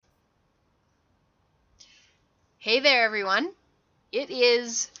Hey there, everyone. It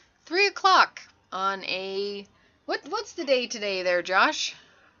is 3 o'clock on what's the day today there, Josh?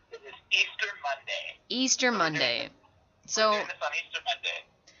 It is Easter Monday. Easter Monday. So, we're doing this on Easter Monday.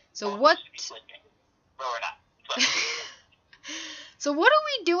 so Most what, should be sleeping, but we're not. so what are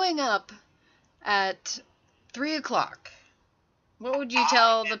we doing up at 3 o'clock? What would you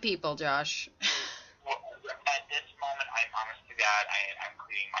tell the people, Josh? At this moment, I'm honest to God, I'm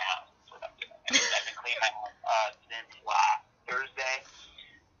cleaning my house. That's what I'm doing. I've been cleaning my house since last Thursday.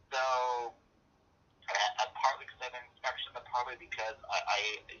 So, partly because I have an inspection, but partly because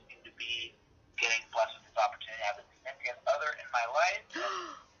I seem to be getting blessed with this opportunity to have a significant other in my life.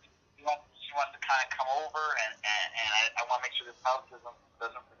 She wants to kind of come over, and I want to make sure this house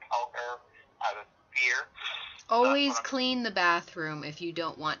doesn't repel her out of fear. Always clean the bathroom if you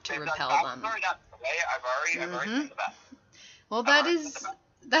don't want to repel them. I've already cleaned the bathroom. Well,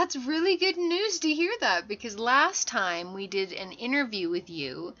 that's really good news to hear that, because last time we did an interview with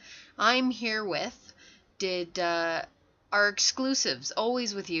you, did our exclusives,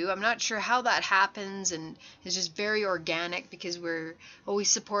 always with you. I'm not sure how that happens, and it's just very organic because we're always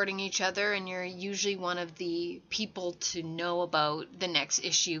supporting each other, and you're usually one of the people to know about the next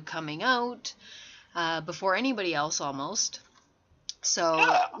issue coming out before anybody else almost. So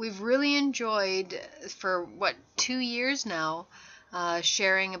we've really enjoyed, for 2 years now,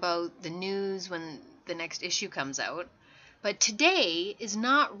 sharing about the news when the next issue comes out. But today is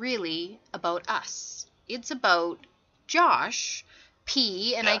not really about us. It's about Josh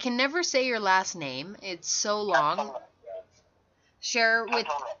P, and I can never say your last name. It's so long. Share with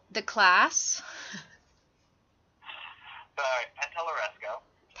the class.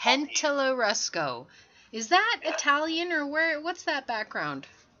 Pantelleresco. Is that Italian, or what's that background?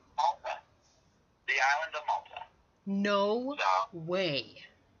 Malta. The island of Malta. No way.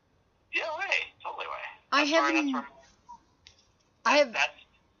 Yeah, way. Totally way.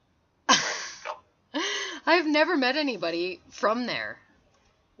 I've never met anybody from there.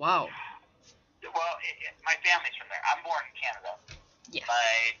 Wow. Well, my family's from there. I'm born in Canada. Yes.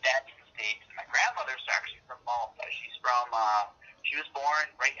 My dad's from the States, and my grandmother's actually from Malta. She was born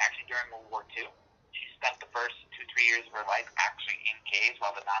actually during World War II. She spent the first 2-3 years of her life actually in caves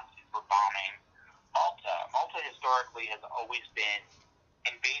while the Nazis were bombing Malta. Malta historically has always been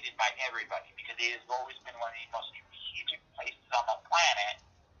invaded by everybody because it has always been one of the most strategic places on the planet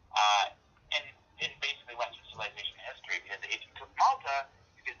in basically Western civilization history. Because if you took Malta,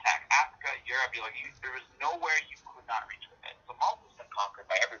 you could attack Africa, Europe. There was nowhere you could not reach with it. So Malta's been conquered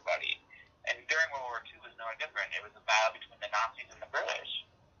by everybody. And during World War II was no different. It was a battle between the Nazis and the British.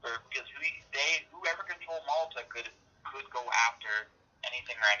 Because whoever controlled Malta could go after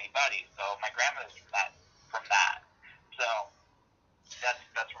anything or anybody. So my grandmother's from that. So that's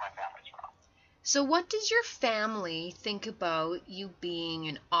where my family's from. So what does your family think about you being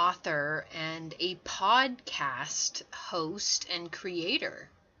an author and a podcast host and creator?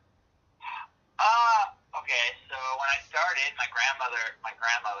 Okay, so when I started, my grandmother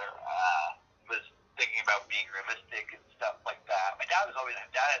was thinking about being realistic and stuff like that. My dad has always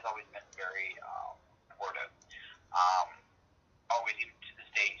been very supportive. Always, even to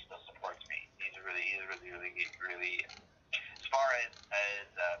this day, he still supports me. He's really, as far as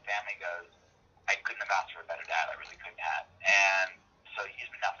family goes, I couldn't have asked for a better dad. I really couldn't have. And so he's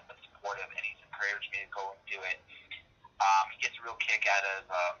been nothing but supportive, and he's encouraged me to go and do it. He gets a real kick out of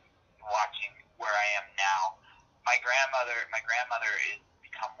watching where I am now. My grandmother has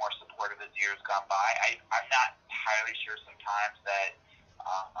become more supportive as years gone by. I'm not entirely sure sometimes that,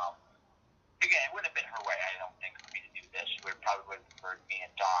 again, it wouldn't have been her way, I don't think, for me to do this. She probably would have preferred me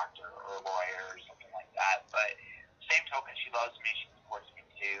a doctor or a lawyer or something like that. But same token, she loves me, she supports me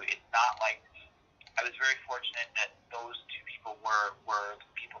too. It's not like, I was very fortunate that those two people were the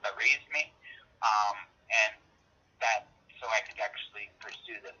people that raised me, and that so I could actually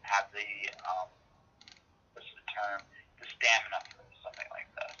pursue this, have the what's the term, the stamina for something like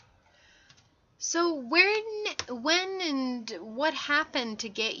this. So when and what happened to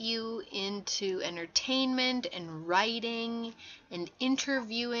get you into entertainment and writing and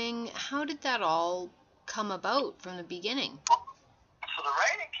interviewing? How did that all come about from the beginning? So the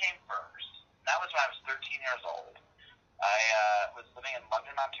writing came first. That was when I was 13 years old. I was living in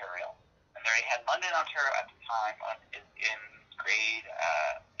London, Ontario, and they had London, Ontario at the time in grade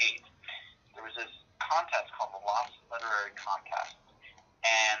 8. There was this contest called the Lost Literary Contest,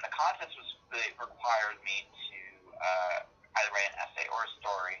 and the contest required me to either write an essay or a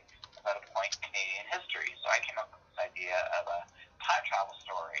story about a point in Canadian history. So I came up with this idea of a time travel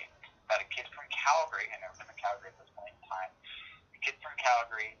story about a kid from Calgary. I've never been to Calgary at this point in time. A kid from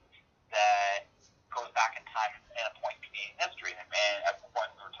Calgary that goes back in time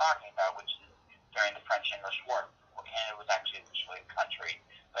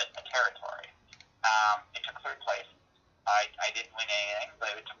anything,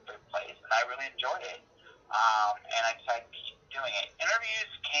 but it took third place, and I really enjoyed it. And I decided to keep doing it.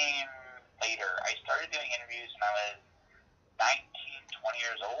 Interviews came later. I started doing interviews when I was 19, 20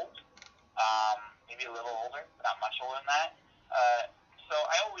 years old, maybe a little older, but not much older than that. So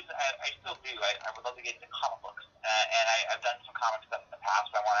I still do. I would love to get into comic books, and I've done some comic stuff in the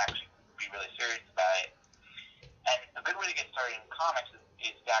past, but I want to actually be really serious about it. And a good way to get started in comics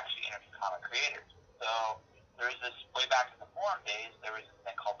is to actually interview comic creators. So there was this, way back in the forum days, there was this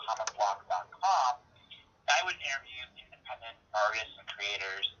thing called comicblog.com. I would interview independent artists and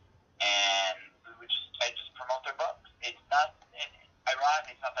creators, and I just promote their books.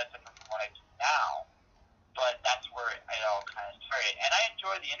 Ironically, it's not that different from what I do now, but that's where it all kind of started. And I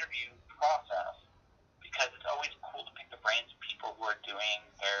enjoy the interview process because it's always cool to pick the brains of people who are doing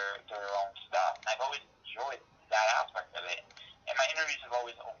their own stuff. And I've always enjoyed that aspect of it. And my interviews have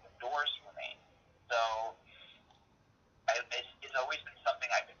always opened doors for me. So it's always been something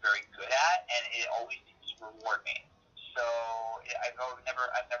I've been very good at, and it always seems to reward me. So I've never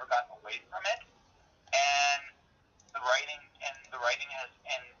gotten away from it. And the writing has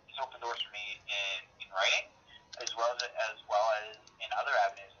opened doors for me in writing, as well as in other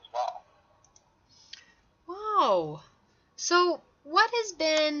avenues as well. Wow. So, what has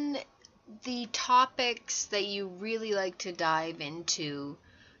been the topics that you really like to dive into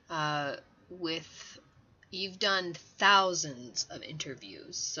with you've done thousands of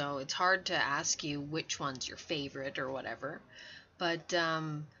interviews, so it's hard to ask you which one's your favorite or whatever. But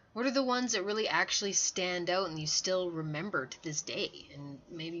what are the ones that really actually stand out and you still remember to this day, and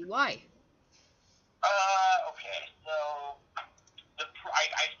maybe why? Okay, so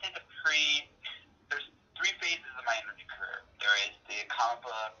I say there's three phases of my interview career. There is the comic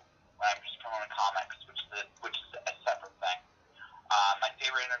book, when I'm just promoting comics, which is a separate thing. My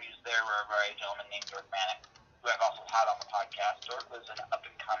favorite interviews there were by a gentleman named Dork Manic, who I've also had on the podcast. Dork was an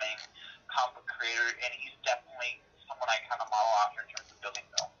up-and-coming comic book creator, and he's definitely someone I kind of model after in terms of building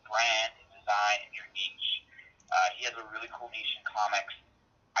his own brand and design and your niche. He has a really cool niche in comics.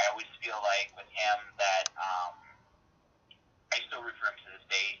 I always feel like with him that I still root for him to this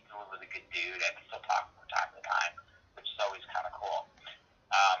day. He's still a really good dude. I can still talk from time to time, which is always kind of cool.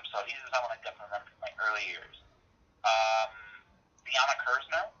 So he's someone I definitely remember from my early years. Biana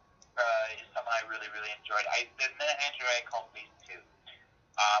Kursner is someone I really, really enjoyed. The interview I called Phase 2,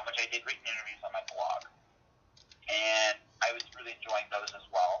 which I did written interviews on my blog. And I was really enjoying those as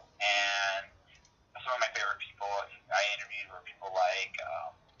well. And some of my favorite people I interviewed were people like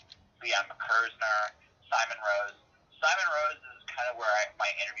Biana Kursner, Simon Rose. Simon Rose is kind of where my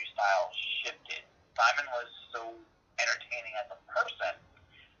interview style shifted. Simon was so entertaining as a person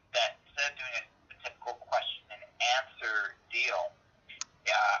that instead of doing a typical question and answer deal,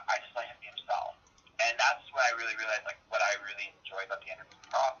 I just let him be himself. And that's what I really realized, like, what I really enjoy about the interview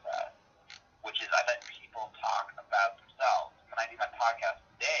process, which is I let people talk about themselves. When I do my podcast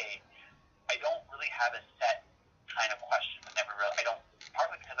today, I don't really have a set kind of question.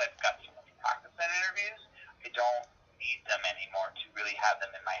 Partly because I've got so much practice in interviews, I don't need them anymore to really have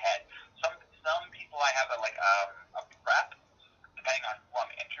them in my head. Some people I have a prep, depending on who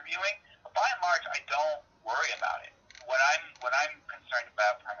I'm interviewing, but by and large, I don't worry about it. What I'm concerned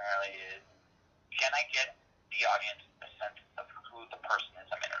about primarily is, can I get the audience a sense of who the person is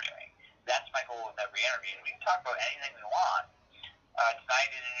I'm interviewing? That's my goal with every interview. And we can talk about anything we want. Tonight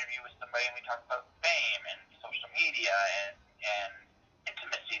I did an interview with somebody, and we talked about fame and social media and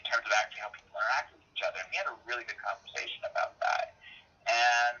intimacy in terms of actually how people interact with each other. And we had a really good conversation about that.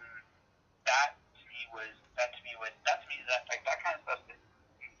 And that kind of stuff is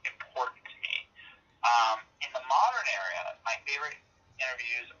important to me. In the modern era, my favorite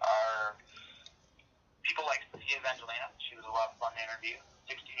interviews are people like Sophia Evangelina. She was a lot of fun to interview.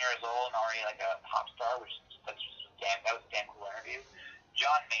 16 years old and already like a pop star, that was a damn cool interview.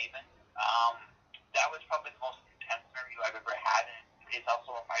 John Maven. That was probably the most intense interview I've ever had, and it's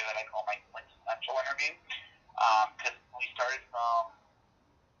also a that I call my quintessential interview. Because we started from,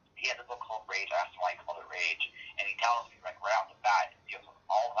 he had a book called Rage. I asked him why he called it Rage, and he tells me right out the bat, he deals with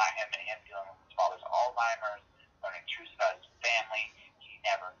all that, him dealing with his father's Alzheimer's, learning truths about his family he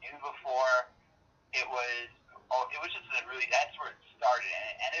never knew before. It was just that's where it started, and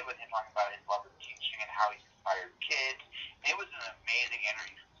it ended with him talking about his love of teaching and how he's inspired kids. It was an amazing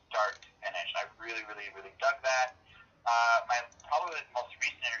interview from start to finish. I really, really, really dug that. Probably the most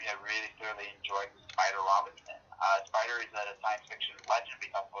recent interview I really thoroughly enjoyed was Spider Robinson. Spider is a science fiction legend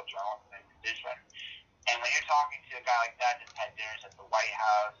based off of a journalist and musician. And when you're talking to a guy like that, just had dinners at the White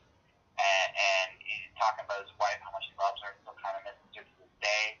House, and he's talking about his wife, how much he loves her, and still kind of misses her to this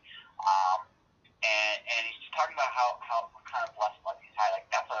day. And he's just talking about how kind of blessed life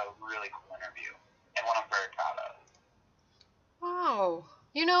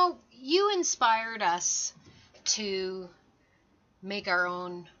you inspired us to make our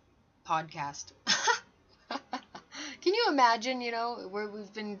own podcast. Can you imagine,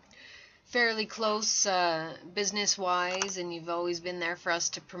 we've been fairly close business-wise, and you've always been there for us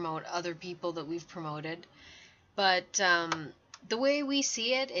to promote other people that we've promoted. But the way we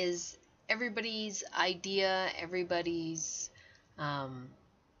see it is everybody's idea, everybody's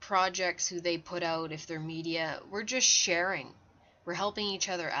projects, who they put out, if they're media, we're just sharing. We're helping each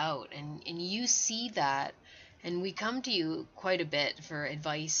other out, and you see that, and we come to you quite a bit for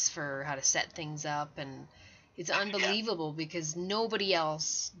advice for how to set things up, and it's unbelievable because nobody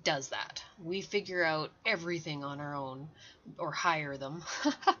else does that. We figure out everything on our own or hire them.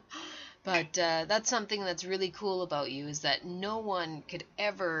 But that's something that's really cool about you, is that no one could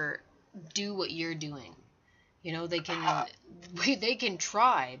ever do what you're doing. They can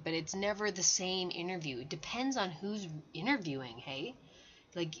try, but it's never the same interview. It depends on who's interviewing, hey?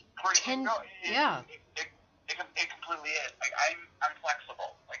 Like yeah. It completely is. Like I'm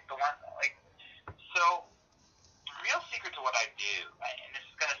flexible. Like the one so the real secret to what I do, and this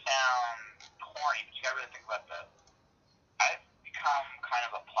is gonna sound corny, but you gotta really think about this. I've become kind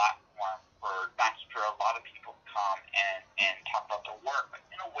of a platform for a lot of people to come and talk about their work, but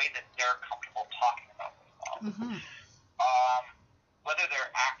in a way that they're comfortable talking about themselves. Mm-hmm. Whether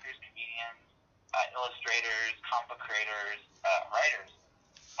they're actors, comedians, illustrators, comic book creators, writers,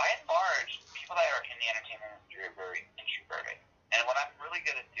 by and large, people that are in the entertainment industry are very introverted. And what I'm really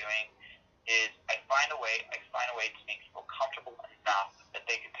good at doing is I find a way to make people comfortable enough that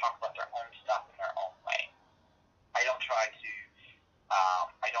they can talk about their own stuff in their own way. I don't try to,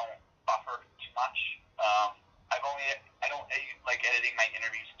 I don't buffer too much. I don't like editing my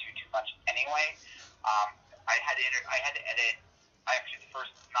interviews too much anyway. I had to edit. The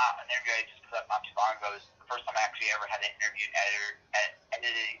first, not an interview I just put up not too long ago, is the first time I actually ever had to interview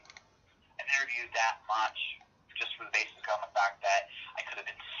edited an interview that much, just for the basis on the fact that I could have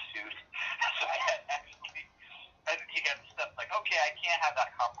been sued. So I had to take out stuff like, okay, I can't have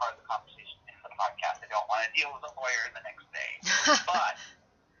that part of the conversation in the podcast. I don't want to deal with a lawyer the next day.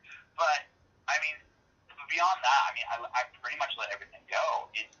 but I mean, beyond that, I mean, I pretty much let everything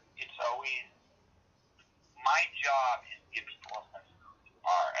go. It's always my job is to give people a sense of who you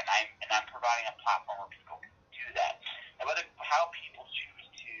are, and I'm providing a platform where people can do that. And how people choose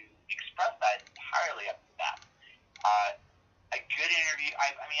to express that is entirely up to them. A good interview.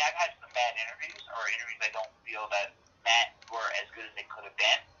 I've had some bad interviews, or interviews I don't feel that were as good as they could have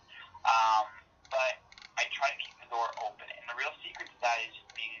been. But I try to keep the door open, and the real secret to that is just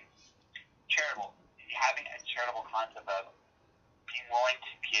being charitable, having a charitable concept of being willing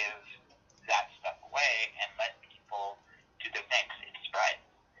to give that stuff away and let people do their thing, because it spreads.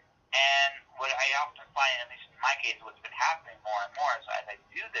 And what I often find, at least in my case, what's been happening more and more, is as I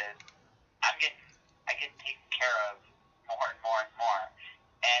do this, I get taken care of more and more and more.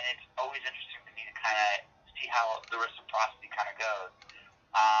 And it's always interesting to me to kind of see how the reciprocity kind of goes.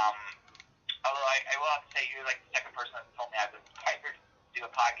 Although I will have to say, you're like the second person that's told me I've been hired to do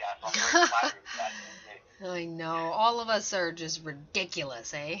a podcast, so I'm very flattered with that. I know. All of us are just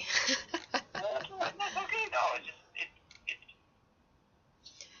ridiculous, eh? Okay, no,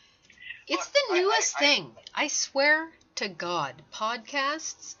 it's the newest thing. I swear to God,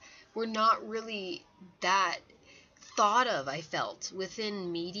 podcasts were not really that thought of, I felt,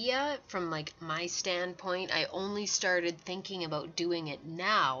 within media. From like my standpoint, I only started thinking about doing it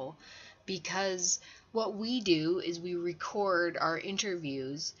now because what we do is we record our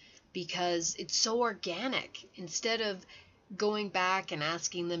interviews because it's so organic. Instead of going back and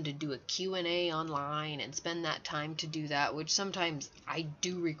asking them to do a Q&A online and spend that time to do that, which sometimes I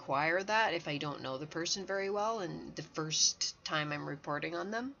do require that if I don't know the person very well and the first time I'm reporting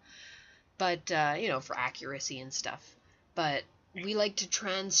on them, but for accuracy and stuff. But we like to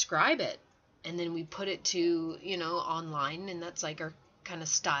transcribe it, and then we put it to online, and that's like our kind of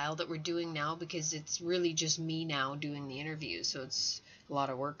style that we're doing now, because it's really just me now doing the interviews, so it's a lot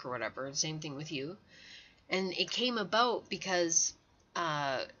of work or whatever. Same thing with you. And it came about because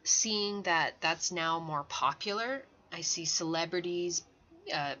seeing that that's now more popular, I see celebrities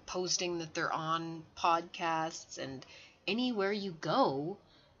posting that they're on podcasts, and anywhere you go,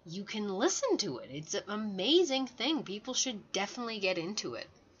 you can listen to it. It's an amazing thing. People should definitely get into it.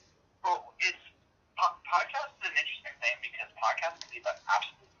 Well, podcast is an interesting thing because podcasts can be about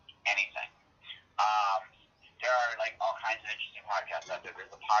absolutely anything. There are like all kinds of interesting podcasts out there.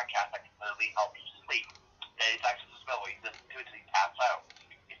 There's a podcast that can literally help you sleep. It's actually spelled where you listen to it till you pass out.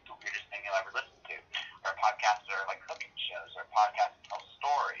 It's the weirdest thing you'll ever listen to. Or podcasts are like cooking shows, or podcasts that tell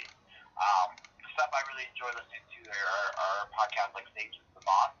stories. Stuff I really enjoy listening to are podcasts like Sage and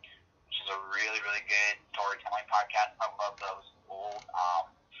Savant,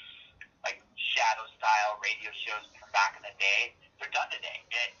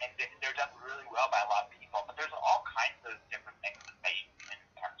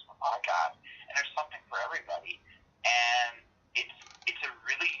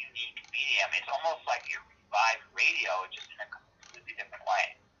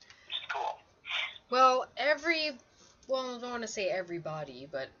 don't want to say everybody,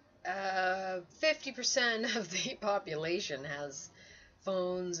 but 50% of the population has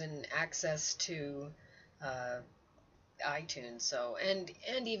phones and access to uh, iTunes. So and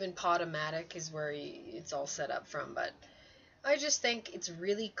even Podomatic is where it's all set up from. But I just think it's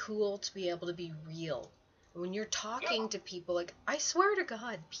really cool to be able to be real. When you're talking to people, like, I swear to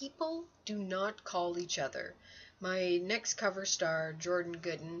God, people do not call each other. My next cover star, Jordan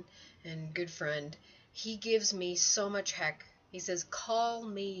Gooden, and good friend, he gives me so much heck. He says, "Call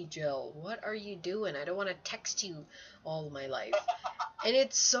me, Jill. What are you doing? I don't want to text you all my life." And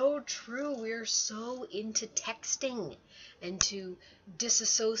it's so true. We're so into texting and to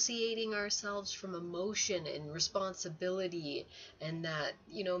disassociating ourselves from emotion and responsibility, and that,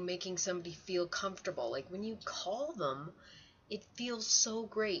 making somebody feel comfortable. Like when you call them, it feels so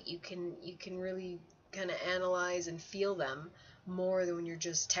great. You can really kind of analyze and feel them more than when you're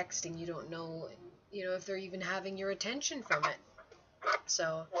just texting. You don't know, if they're even having your attention from it.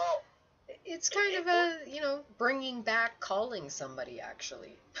 So Well, it's kind of a, bringing back calling somebody,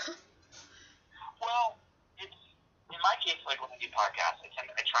 actually. well, it's in my case, like when I do podcasts, I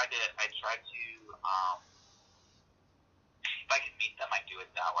try to, if I can meet them, I do it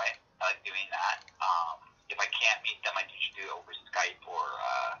that way. I like doing that. If I can't meet them, I usually do it over Skype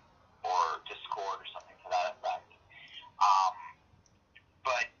or Discord or something to that effect. Um,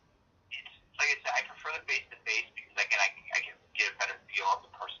 but it's like I said, I prefer the face to face because again, I can get a better feel of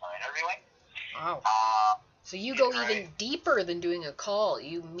the person I'm interviewing. Wow. Um, So you go right. even deeper than doing a call.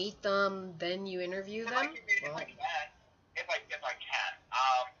 You meet them, then you interview them? If I can.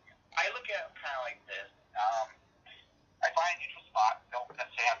 I look at it kind of like this. I find a neutral spot. Don't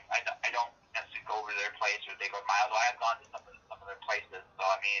necessarily have, I don't necessarily go over to their place or they go to my although I have gone to some of their places. So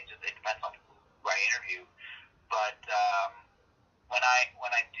I mean, it depends on who I interview. But when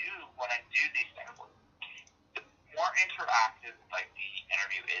I do these things, the more interactive like the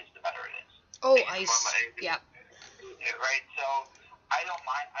interview is, the better it is. Oh, yeah. Right. So I don't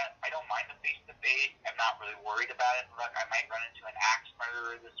mind. I don't mind the face to face. I'm not really worried about it. Look, I might run into an axe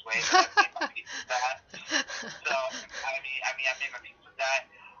murderer this way, but I've made my peace with that. So I've made my peace with that.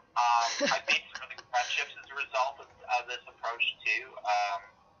 I've made some really good friendships as a result of this approach too.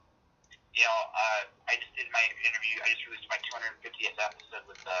 I just did my interview. I just released my 250th episode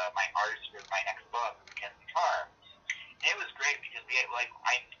with my artist for my next book, Mackenzie Carr. And it was great because we had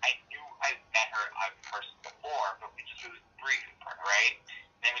I knew I met her in person before, but it was brief, right?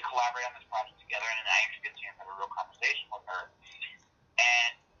 And then we collaborated on this project together, and then I actually get to have a real conversation with her.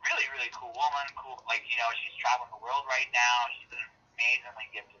 And really, really cool woman. Cool, she's traveling the world right now. She's an amazingly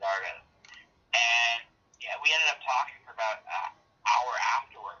gifted artist. And yeah, we ended up talking for about an hour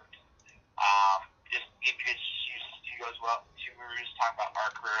afterwards. Just because she goes, well, we were just talking about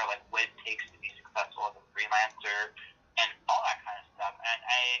our career, like what it takes to be successful as a freelancer, and all that kind of stuff. And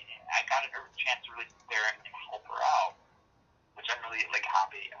I got a chance to really sit there and help her out, which I'm really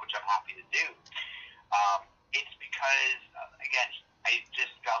happy to do. It's because again, I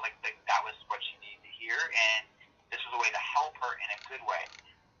just felt like that was what she needed to hear, and this was a way to help her in a good way.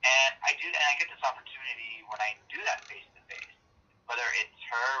 And I get this opportunity when I do that face to face. Whether it's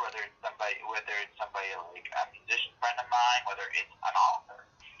her, whether it's somebody like a musician friend of mine, whether it's an author.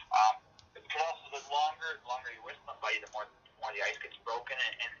 But also, the longer you're with somebody, the more the ice gets broken,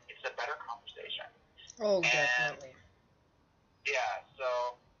 and it's a better conversation. Oh, definitely. Yeah.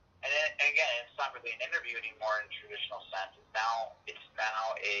 So, and then again, it's not really an interview anymore in the traditional sense. It's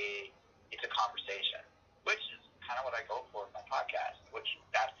now a conversation, which is kind of what I go for with my podcast.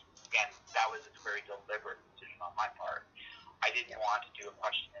 That was a very deliberate decision on my part. I didn't want to do a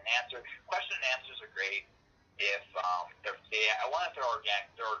question and answer. Question and answers are great if they're organic.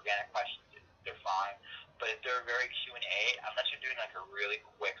 They're organic questions. They're fine. But if they're very Q&A, unless you're doing like a really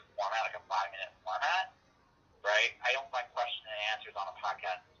quick format, like a 5-minute format, right? I don't find question and answers on a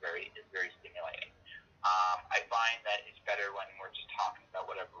podcast is very stimulating. I find that it's better when we're just talking about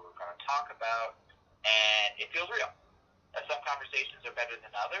whatever we're going to talk about, and it feels real. Some conversations are better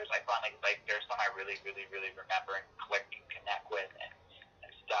than others. I find like there's some I really, really, really remember and click and connect with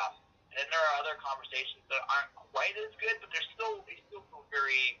and stuff. And then there are other conversations that aren't quite as good, but they still feel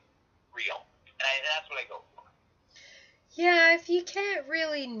very real. And that's what I go for. Yeah, if you can't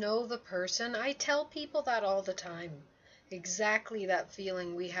really know the person, I tell people that all the time. Exactly that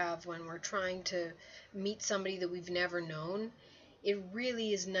feeling we have when we're trying to meet somebody that we've never known. It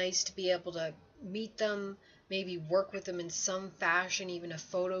really is nice to be able to meet them, maybe work with them in some fashion, even a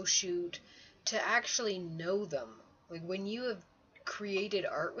photo shoot, to actually know them. Like when you have created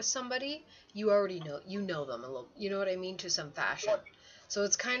art with somebody, you already know them a little, you know what I mean, to some fashion. So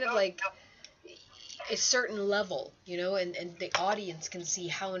it's kind of like, a certain level, and the audience can see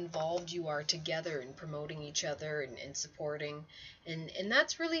how involved you are together in promoting each other and supporting, and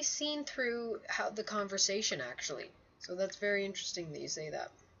that's really seen through how the conversation actually. So that's very interesting that you say that.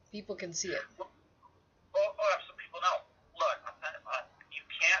 People can see it. Well, some people know. Look, you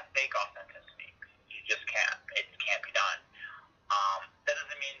can't fake authenticity. You just can't. It can't be done. That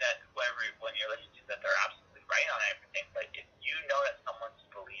doesn't mean that when you're listening to that they're absolutely right on everything, but if you know that someone's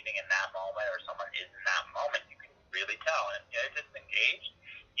believing in that moment or someone is in that moment, you can really tell. And if they're disengaged,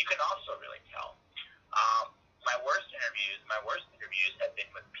 you can also really tell. My worst interviews have been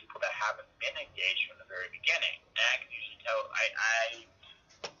with people that haven't been engaged from the very beginning. And I can usually tell,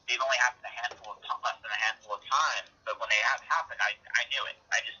 they've only happened less than a handful of times, but when they have happened, I knew it.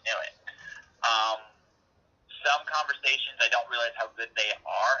 I just knew it. Some conversations, I don't realize how good they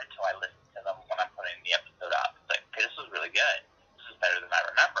are until I listen to them when I'm putting the episode up. It's like, okay, this was really good. This is better than I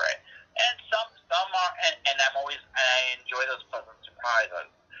remember it. And some are, and I enjoy those pleasant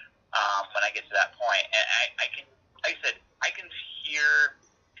surprises when I get to that point. And I can, like I said, I can hear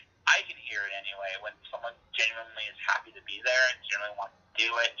it anyway when someone genuinely is happy to be there and genuinely wants to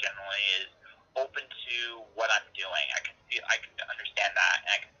do it, genuinely is open to what I'm doing. I can understand that, and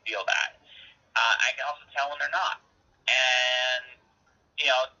I can feel that. I can also tell when they're not. And,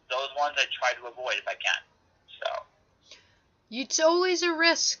 those ones I try to avoid if I can. So. It's always a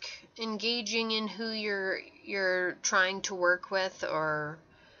risk engaging in who you're trying to work with or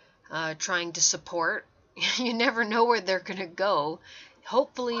trying to support. You never know where they're going to go.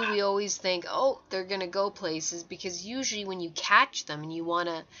 Hopefully we always think, they're going to go places, because usually when you catch them and you want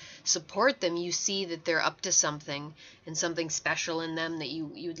to support them, you see that they're up to something and something special in them that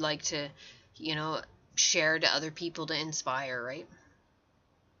you'd like to, share to other people to inspire, right?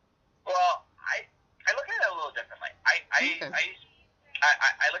 Well, I look at it a little differently. I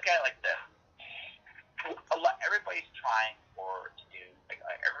look at it like this. Everybody's trying to do,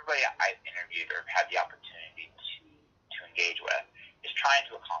 everybody I've interviewed or had the opportunity to engage with is trying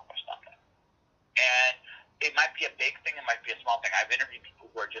to accomplish something. And it might be a big thing, it might be a small thing. I've interviewed people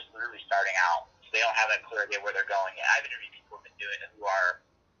who are just literally starting out, so they don't have that clear idea where they're going yet. I've interviewed people who have been doing it who are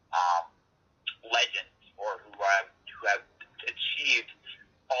legends or who have achieved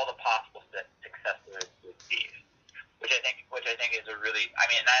all the possible success there is to achieve, which I think is a really,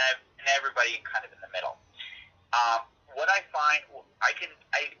 and everybody kind of in the middle. What I find, I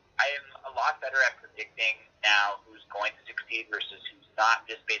am a lot better at predicting now who's going to succeed versus who's not,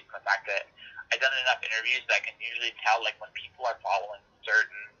 just based on the fact that I've done enough interviews that I can usually tell, like, when people are following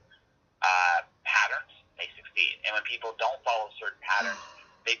certain patterns, they succeed, and when people don't follow certain patterns,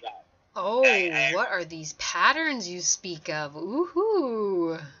 they don't. Oh, what are these patterns you speak of?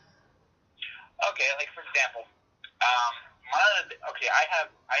 Ooh. Okay, like for example, I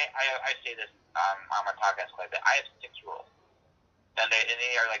say this on my podcast quite a bit. I have 6 rules, and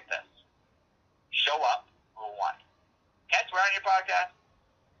they are like this: show up, rule 1. Can I swear on your podcast?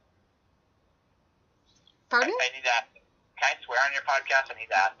 Pardon? I need to ask. Can I swear on your podcast? I need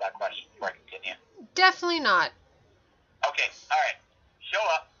to ask that question before I continue. Definitely not. Okay, all right. Show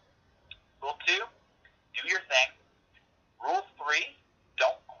up. Rule 2, do your thing. Rule 3,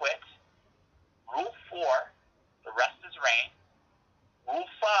 don't quit. Rule 4, the rest is rain. Rule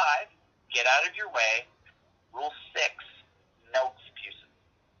 5, get out of your way. Rule 6, no excuses.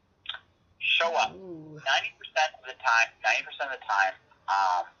 Show up. 90% of the time,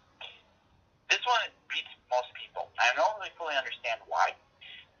 this one beats most people. I don't really fully understand why,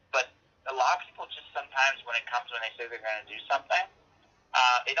 but a lot of people just sometimes when they say they're going to do something,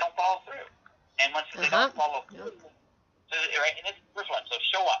 they don't follow through. And once they don't follow through, so, right, and this is the first one, so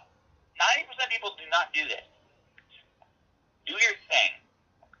show up. 90% of people do not do this. Do your thing.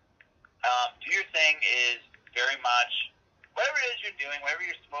 Do your thing is very much, whatever it is you're doing, whatever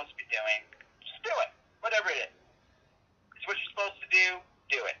you're supposed to be doing, just do it. Whatever it is. It's what you're supposed to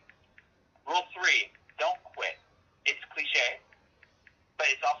do it. Rule 3, don't quit. It's cliche,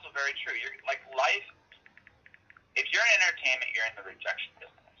 but it's also very true. You're like life. If you're in entertainment, you're in the rejection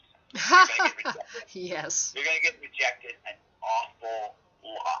business. You're going to get rejected. Yes. You're going to get rejected an awful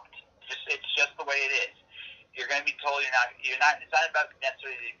lot. It's just the way it is. You're going to be told it's not about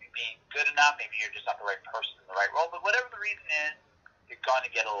necessarily being good enough. Maybe you're just not the right person in the right role. But whatever the reason is, you're going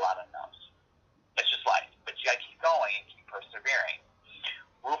to get a lot of no's. It's just life. But you got to keep going and keep persevering.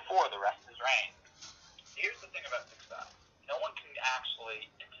 Rule 4, the rest is rain. Here's the thing about success. No one can actually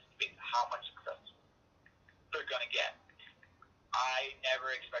anticipate how much success they're going to get. I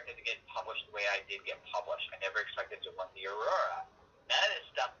never expected to get published the way I did get published. I never expected to win the Aurora. None of this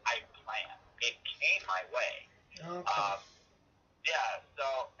stuff I planned. It came my way. Okay.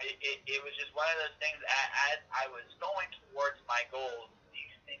 So it it was just one of those things. As I was going towards my goals,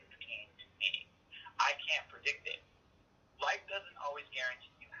 these things came to me. I can't predict it. Life doesn't always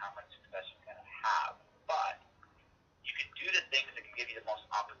guarantee you how much success you're going to have, but you can do the things that can give you the most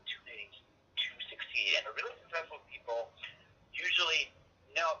opportunities to succeed. And the really successful people usually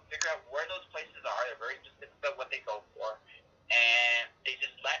figure out where those places are. They're very specific about what they go for, and they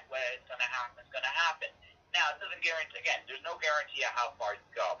just let what is going to happen is going to happen. Now, it doesn't guarantee. Again, there's no guarantee of how far you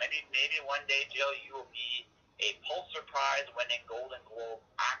go. Maybe one day, Jill, you will be a Pulitzer Prize-winning Golden Globe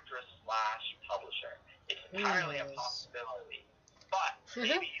actress / publisher. It's entirely a possibility, but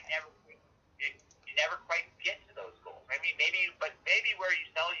maybe you never quite get to those goals. Maybe where you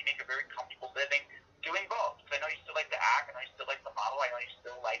sell, you make a very comfortable living doing both. So I know you still like to act, I know you still like to model, I know you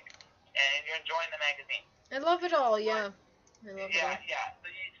still like, and you're enjoying the magazine. I love it all, yeah. I love it all. Yeah.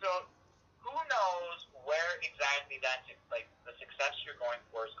 So who knows where exactly the success you're going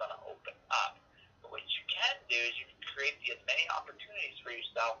for is going to open up. But what you can do is you can create as many opportunities for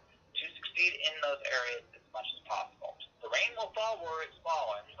yourself to succeed in those areas as much as possible. The rain will fall where it's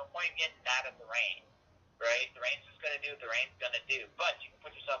falling. There's no point in getting mad at the rain, right? The rain's just going to do what the rain's going to do. But you can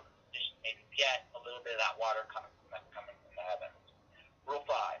put yourself in a position to maybe get a little bit of that water coming from the heavens. Rule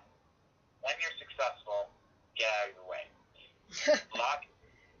 5. When you're successful, get out of your way.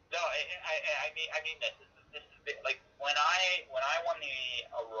 No, I mean this is like when I won the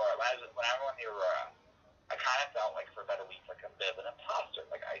Aurora. When I won the Aurora, I kind of felt like for about a week like a bit of an imposter.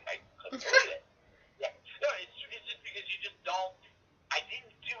 Like I couldn't believe it. Yeah. No, it's just because you just don't. I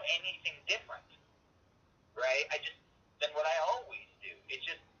didn't do anything different, right? Than what I always do. It's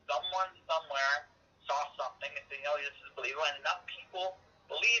just someone somewhere saw something and said, this is believable, and enough people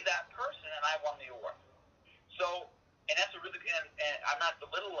believe that person, and I won the award. So, and that's a really, and I'm not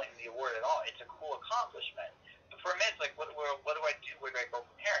belittling the award at all. It's a cool accomplishment. But for me, it's like, what do I do? Where do I go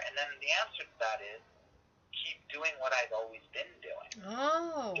from here? And then the answer to that is keep doing what I've always been doing.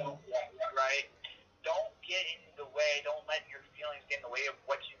 Oh. Right? Don't get in the way. Don't let your feelings get in the way of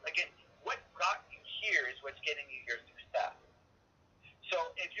what got you here is what's getting you your success. So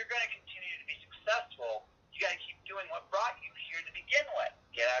if you're going to continue to be successful, you got to keep doing what brought you here to begin with.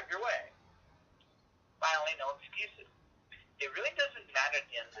 Get out of your way. Finally, no excuses. It really doesn't matter at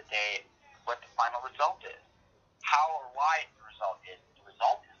the end of the day what the final result is. How or why the result is. The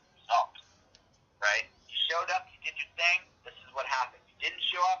result is the result. Right? You showed up, you did your thing, this is what happened. You didn't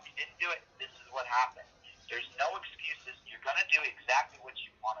show up, you didn't do it, this is what happened. There's no excuses. You're going to do exactly what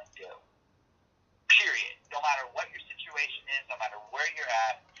you want to do. Period. No matter what your situation is, no matter where you're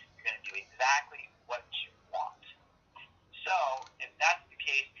at, you're going to do exactly what you want. So, if that's the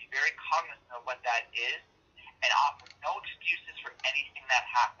case, be very cognizant of what that is and offer no excuses for anything that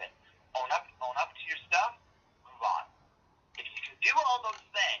happened. Own up to your stuff, move on. If you can do all those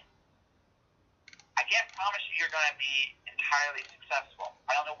things, I can't promise you're going to be entirely successful.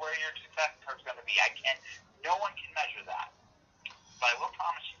 I don't know where your success curve is going to be. No one can measure that. But I will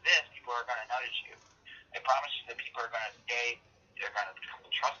promise you this, people are going to notice you. I promise you that people are going to stay, they're going to come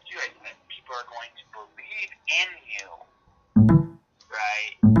to trust you, and people are going to believe in you,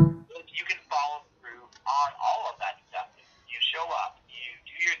 right? You can follow through on all of that stuff. You show up, you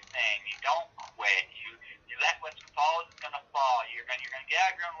do your thing, you don't quit, you let what falls is going to fall. You're going to get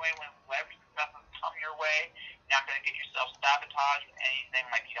out of your own way when whatever stuff has come your way. You're not going to get yourself sabotaged with anything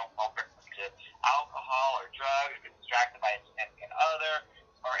like you don't fall victim to alcohol or drugs, or get distracted by a significant other,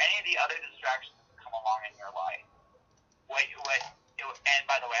 or any of the other distractions that come along in your life. And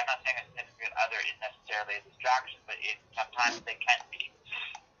by the way, I'm not saying a significant other is necessarily a distraction, but sometimes they can be,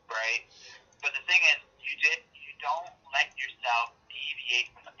 right? But the thing is, you don't let yourself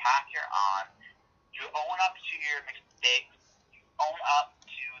deviate from the path you're on. You own up to your mistakes. You own up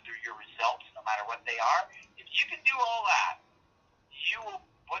to your results, no matter what they are. If you can do all that, you will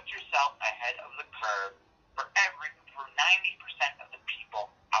put yourself ahead of the curve for 90% of the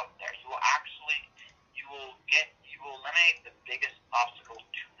people out there. You will eliminate the biggest obstacle to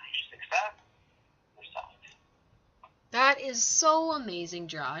your success, yourself. That is so amazing,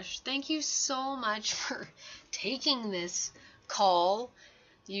 Josh. Thank you so much for taking this call.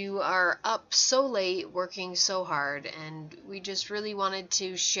 You are up so late, working so hard, and we just really wanted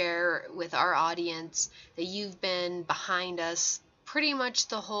to share with our audience that you've been behind us pretty much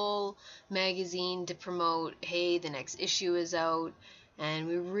the whole magazine to promote, hey, the next issue is out, and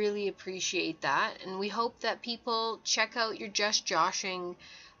we really appreciate that. And we hope that people check out your Just Joshing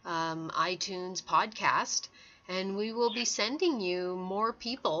iTunes podcast, and we will be sending you more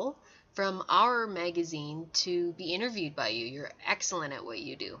people from our magazine to be interviewed by you. You're excellent at what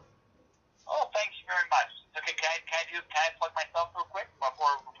you do. Oh, thank you very much. Okay, can I plug myself real quick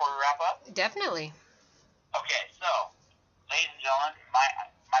before we Definitely. Okay, so, ladies and gentlemen,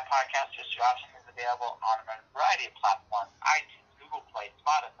 my podcast, Just Joshing, is available on a variety of platforms: iTunes, Google Play,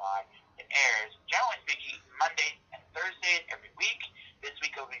 Spotify. It airs, generally speaking, Mondays and Thursdays every week. This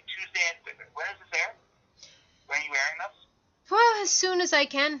week will be Tuesday and Thursday. When does this air? When are you airing this? Well, as soon as I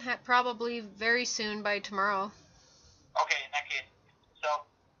can. Probably very soon, by tomorrow. Okay, in that case, so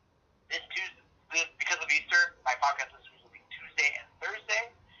this Tuesday, because of Easter, my podcast this week will be Tuesday and Thursday.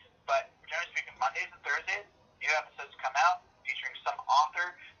 But generally speaking, Mondays and Thursdays, new episodes come out featuring some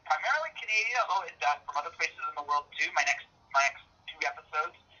author, primarily Canadian, although it's from other places in the world too. My next 2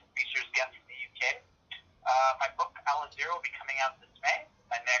 episodes features guests from the UK. My book Al Zero will be coming out this May.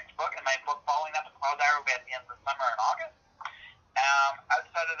 My next book, and my book following that, The Cloud Diary, will be at the end of the summer in August.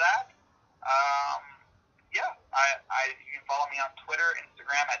 Outside of that, yeah, you can follow me on Twitter,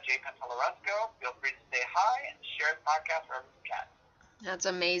 Instagram at jpentelarusco. Feel free to say hi and share the podcast wherever you can. That's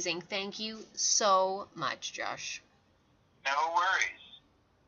amazing. Thank you so much, Josh. No worries.